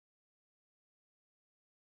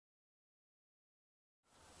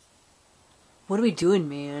What are we doing,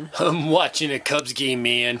 man? I'm watching a Cubs game,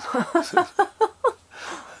 man.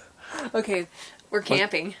 Okay, we're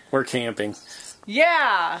camping. We're camping.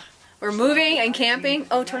 Yeah! We're moving and camping.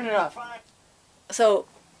 Oh, turn it off. So,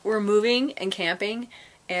 we're moving and camping,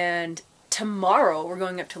 and tomorrow we're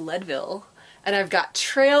going up to Leadville, and I've got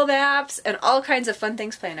trail maps and all kinds of fun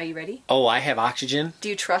things planned. Are you ready? Oh, I have oxygen? Do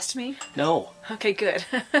you trust me? No. Okay, good.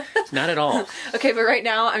 Not at all. Okay, but right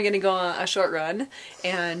now I'm going to go on a short run,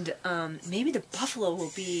 and maybe the buffalo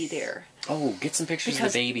will be there. Oh, get some pictures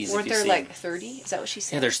of the babies. Weren't there like 30? Is that what she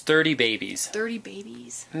said? Yeah, there's 30 babies. 30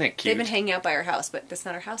 babies. Isn't that cute? They've been hanging out by our house, but that's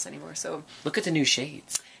not our house anymore, so... Look at the new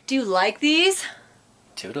shades. Do you like these?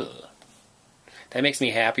 Toodle. That makes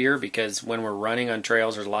me happier because when we're running on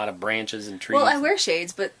trails, there's a lot of branches and trees. Well, I wear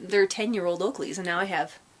shades, but they're 10-year-old Oakleys, and now I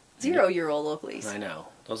have 0-year-old Oakleys. I know.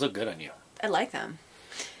 Those look good on you. I like them.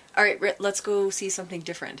 All right, let's go see something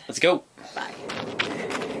different. Let's go. Bye.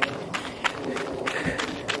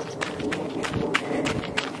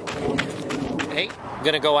 Hey, I'm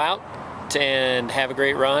going to go out and have a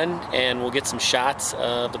great run, and we'll get some shots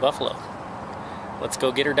of the buffalo. Let's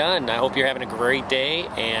go get her done. I hope you're having a great day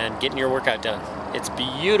and getting your workout done. It's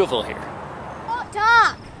beautiful here. Oh,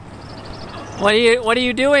 Doc! What are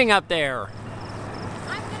you doing up there?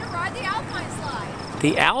 I'm going to ride the alpine slide.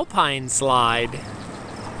 The alpine slide?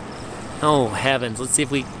 Oh, heavens. Let's see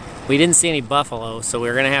if we didn't see any buffalo, so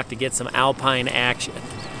we're going to have to get some alpine action.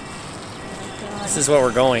 This is what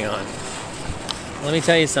we're going on. Let me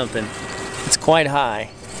tell you something. It's quite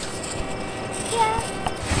high. Yeah.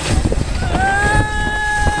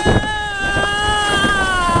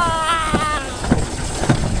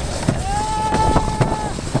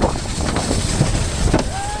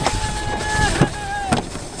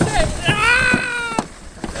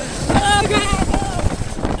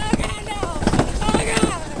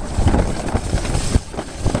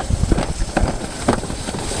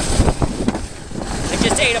 I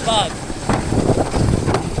just ate a bug.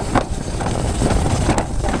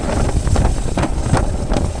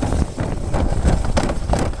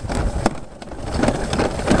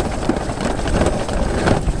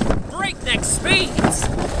 Breakneck speeds!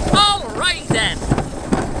 All right then.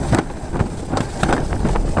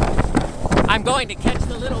 I'm going to catch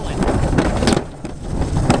the little one.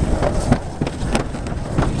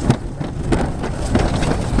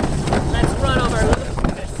 Let's run over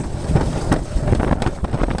Lucas.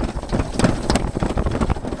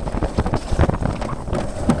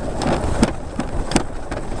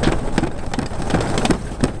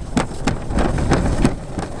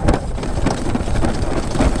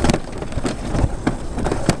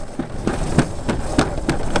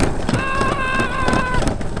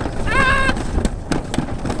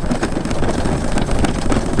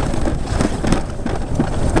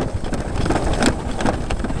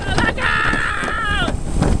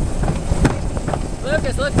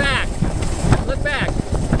 Lucas, look back. Look back.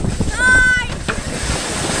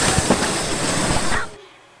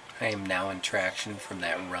 I am now in traction from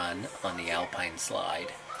that run on the alpine slide.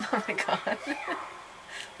 Oh my god.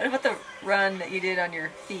 What about the run that you did on your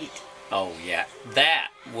feet? Oh yeah, that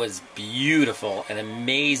was beautiful and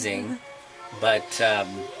amazing, but as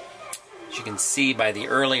you can see by the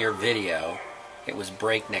earlier video, it was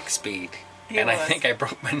breakneck speed. I think I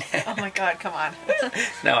broke my neck. Oh my god, come on.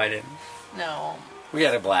 No, I didn't. No. We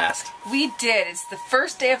had a blast. We did. It's the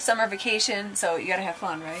first day of summer vacation, so you gotta have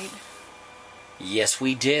fun, right? Yes,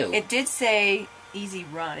 we do. It did say easy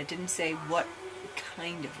run. It didn't say what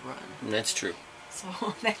kind of run. That's true.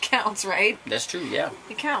 So that counts, right? That's true, yeah.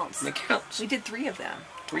 It counts. It counts. We did 3 of them.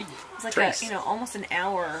 3. It's like almost an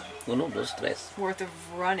hour Uno, dos, tres. worth of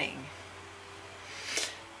running.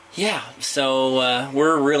 Yeah, so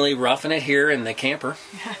we're really roughing it here in the camper.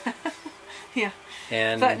 Yeah.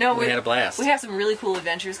 And but no, we had a blast. We have some really cool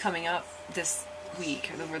adventures coming up this week,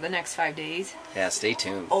 or over the next 5 days. Yeah, stay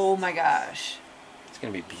tuned. Oh my gosh. It's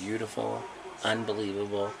going to be beautiful,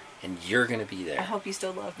 unbelievable, and you're going to be there. I hope you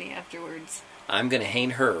still love me afterwards. I'm going to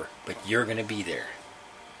hang her, but you're going to be there.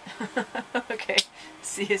 Okay.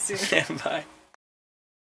 See you soon. Bye.